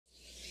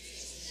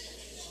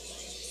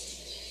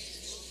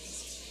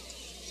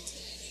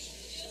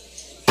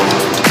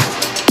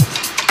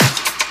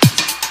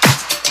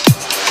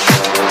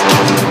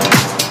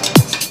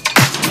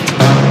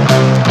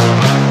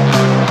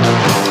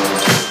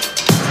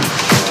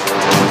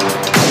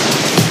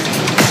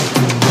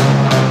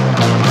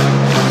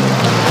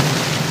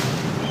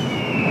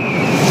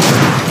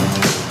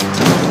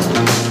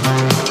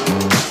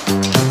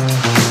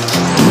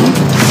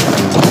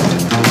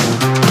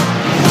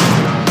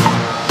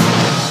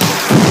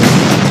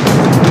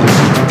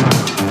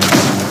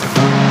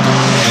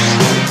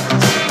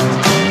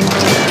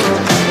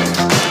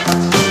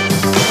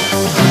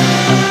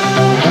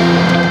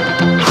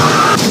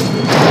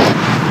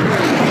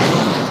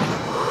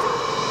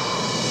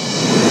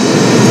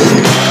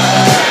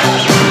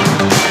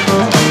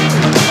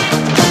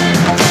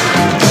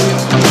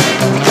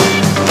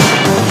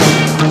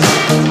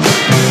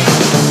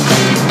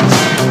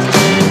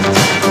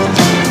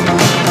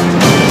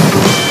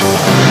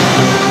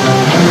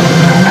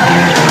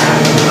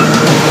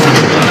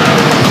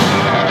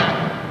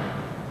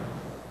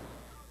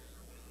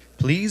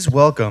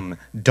welcome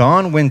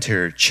Don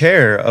Winter,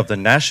 Chair of the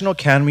National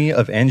Academy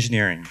of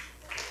Engineering.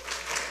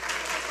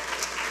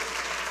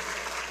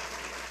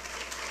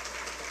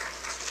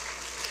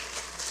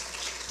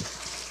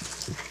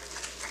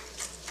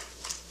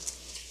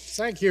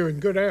 Thank you and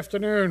good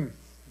afternoon.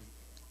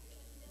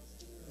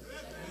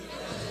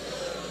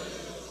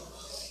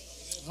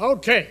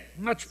 Okay,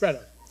 much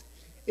better.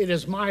 It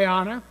is my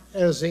honor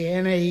as the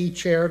NAE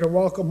Chair to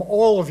welcome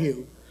all of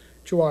you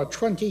to our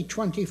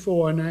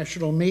 2024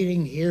 National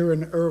Meeting here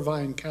in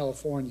Irvine,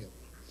 California.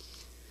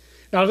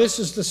 Now, this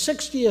is the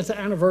 60th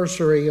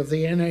anniversary of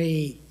the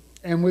NAE,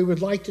 and we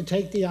would like to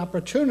take the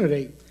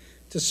opportunity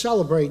to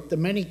celebrate the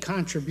many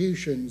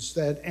contributions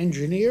that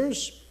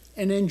engineers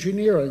and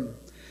engineering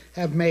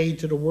have made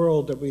to the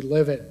world that we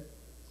live in.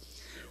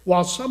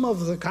 While some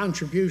of the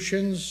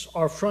contributions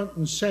are front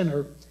and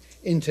center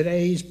in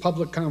today's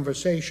public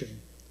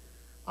conversation,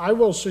 I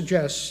will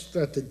suggest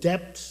that the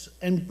depth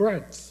and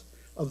breadth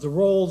of the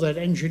role that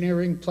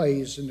engineering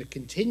plays in the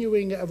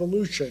continuing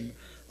evolution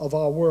of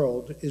our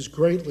world is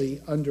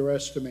greatly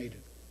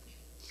underestimated.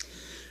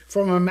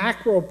 From a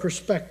macro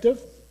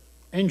perspective,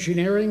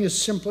 engineering is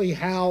simply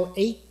how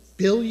 8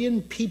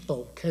 billion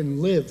people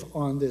can live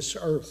on this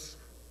earth.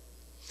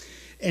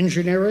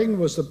 Engineering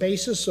was the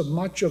basis of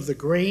much of the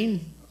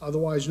green,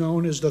 otherwise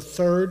known as the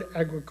Third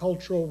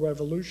Agricultural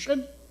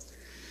Revolution,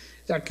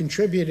 that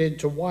contributed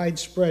to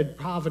widespread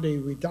poverty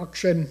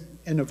reduction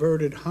and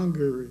averted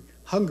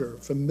hunger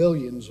for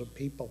millions of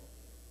people.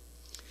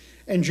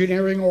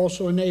 Engineering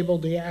also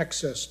enabled the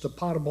access to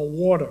potable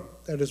water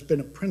that has been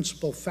a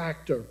principal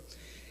factor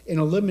in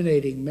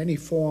eliminating many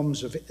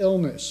forms of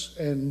illness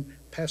and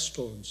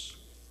pestilence.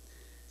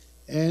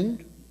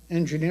 And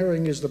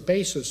engineering is the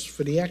basis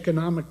for the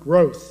economic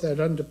growth that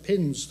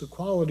underpins the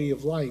quality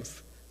of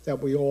life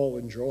that we all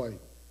enjoy.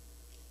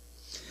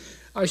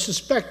 I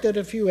suspect that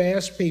if you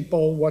ask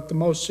people what the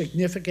most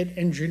significant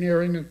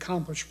engineering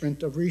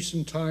accomplishment of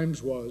recent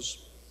times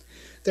was,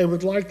 they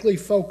would likely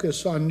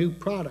focus on new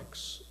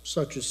products,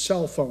 such as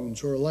cell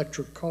phones or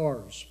electric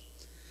cars,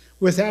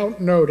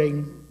 without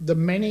noting the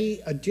many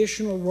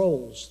additional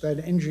roles that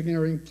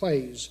engineering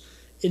plays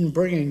in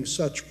bringing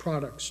such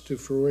products to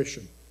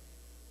fruition.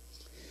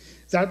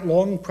 That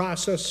long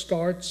process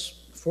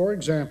starts, for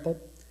example,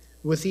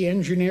 with the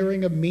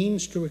engineering of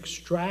means to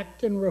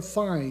extract and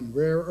refine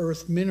rare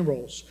earth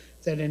minerals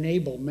that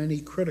enable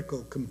many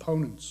critical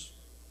components.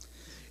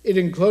 It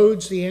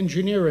includes the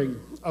engineering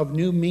of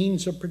new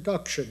means of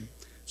production,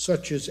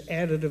 such as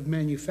additive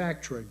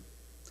manufacturing,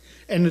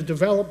 and the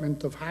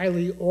development of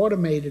highly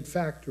automated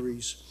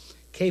factories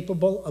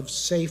capable of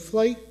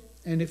safely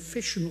and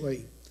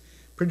efficiently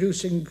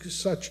producing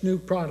such new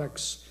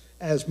products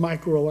as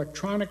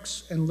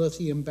microelectronics and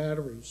lithium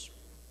batteries.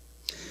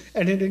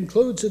 And it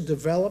includes the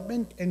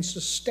development and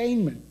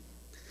sustainment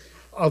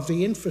of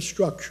the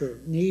infrastructure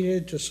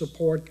needed to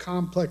support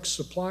complex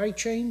supply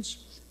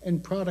chains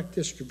and product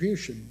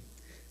distribution,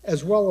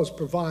 as well as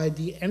provide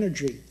the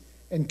energy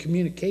and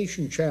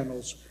communication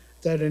channels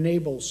that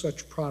enable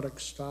such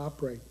products to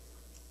operate.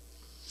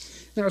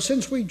 Now,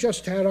 since we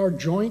just had our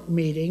joint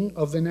meeting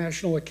of the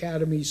National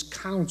Academy's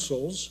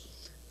councils,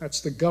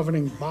 that's the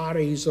governing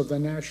bodies of the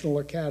National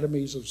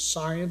Academies of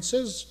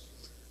Sciences,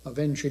 of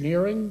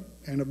Engineering,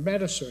 and of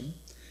Medicine,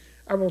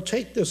 I will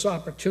take this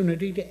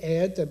opportunity to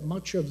add that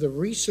much of the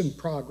recent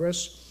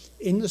progress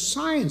in the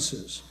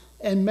sciences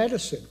and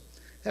medicine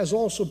has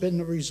also been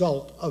the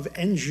result of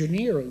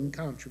engineering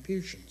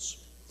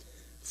contributions.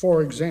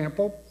 For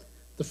example,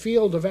 the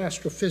field of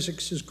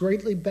astrophysics is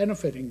greatly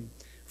benefiting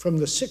from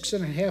the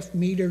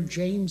 6.5-meter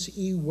James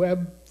E.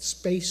 Webb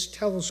Space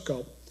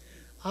Telescope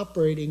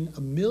operating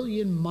 1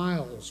 million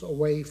miles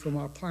away from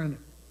our planet.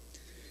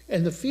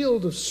 And the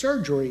field of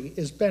surgery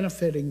is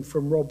benefiting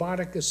from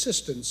robotic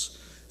assistance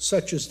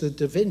such as the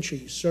Da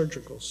Vinci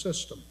surgical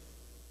system.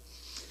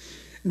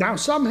 Now,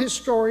 some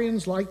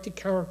historians like to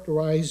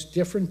characterize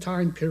different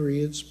time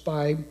periods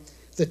by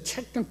the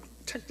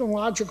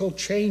technological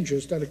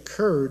changes that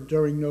occurred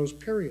during those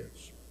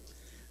periods.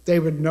 They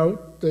would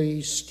note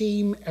the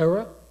steam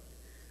era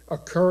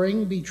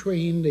occurring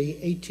between the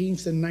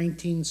 18th and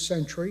 19th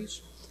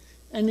centuries,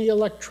 and the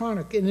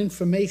electronic and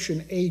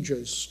information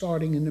ages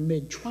starting in the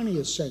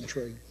mid-20th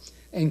century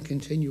and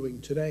continuing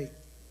today.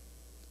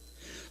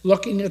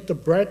 Looking at the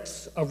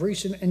breadth of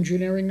recent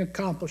engineering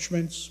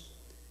accomplishments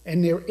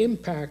and their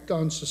impact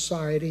on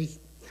society,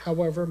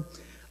 however,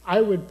 I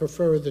would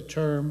prefer the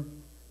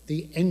term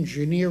the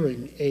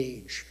engineering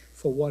age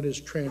for what is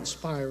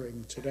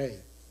transpiring today.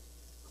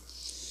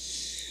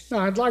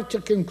 Now, I'd like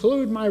to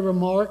conclude my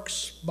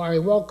remarks by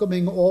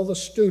welcoming all the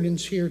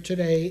students here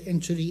today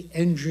into the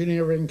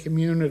engineering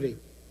community.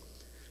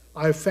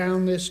 I've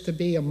found this to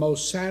be a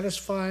most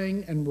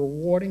satisfying and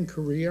rewarding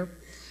career,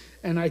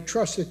 and I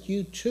trust that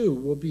you too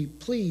will be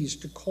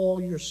pleased to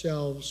call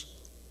yourselves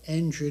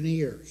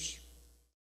engineers.